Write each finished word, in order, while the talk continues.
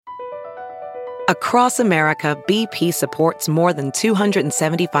Across America, BP supports more than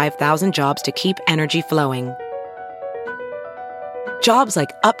 275,000 jobs to keep energy flowing. Jobs like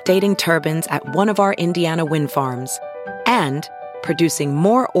updating turbines at one of our Indiana wind farms and producing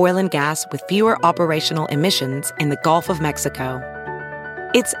more oil and gas with fewer operational emissions in the Gulf of Mexico.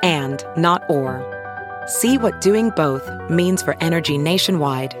 It's and, not or. See what doing both means for energy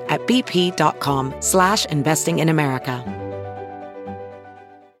nationwide at bp.com/investing in America.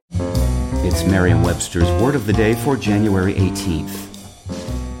 It's Merriam-Webster's Word of the Day for January 18th.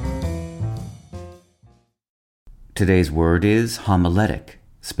 Today's word is homiletic,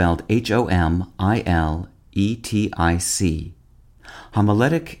 spelled H-O-M-I-L-E-T-I-C.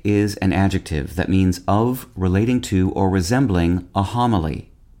 Homiletic is an adjective that means of, relating to, or resembling a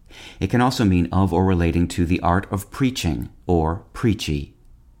homily. It can also mean of or relating to the art of preaching, or preachy.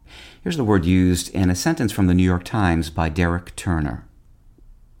 Here's the word used in a sentence from the New York Times by Derek Turner.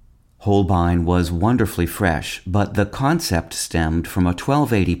 Holbein was wonderfully fresh, but the concept stemmed from a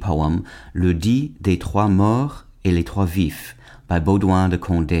 1280 poem, Le Dit des trois morts et les trois vifs, by Baudoin de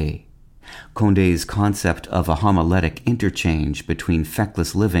Condé. Condé's concept of a homiletic interchange between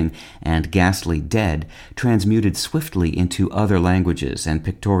feckless living and ghastly dead transmuted swiftly into other languages and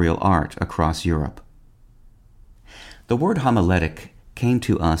pictorial art across Europe. The word homiletic came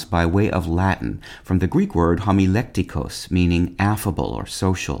to us by way of Latin from the Greek word Homilētikos, meaning affable or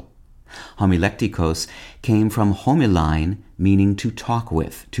social. Homilētikos came from homilein, meaning to talk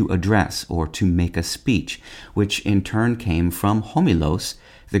with, to address, or to make a speech, which in turn came from Homilos,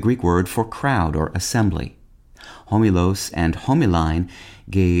 the Greek word for crowd or assembly. Homilos and homilein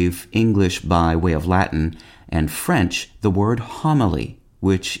gave English by way of Latin and French the word homily,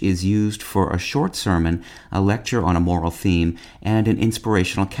 which is used for a short sermon, a lecture on a moral theme, and an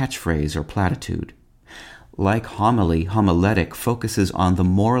inspirational catchphrase or platitude. Like homily, homiletic focuses on the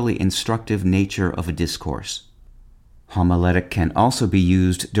morally instructive nature of a discourse. Homiletic can also be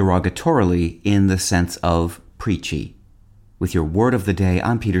used derogatorily in the sense of preachy. With your Word of the Day,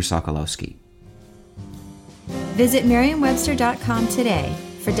 I'm Peter Sokolowski. Visit Merriam-Webster.com today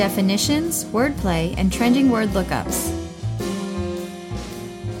for definitions, wordplay, and trending word lookups.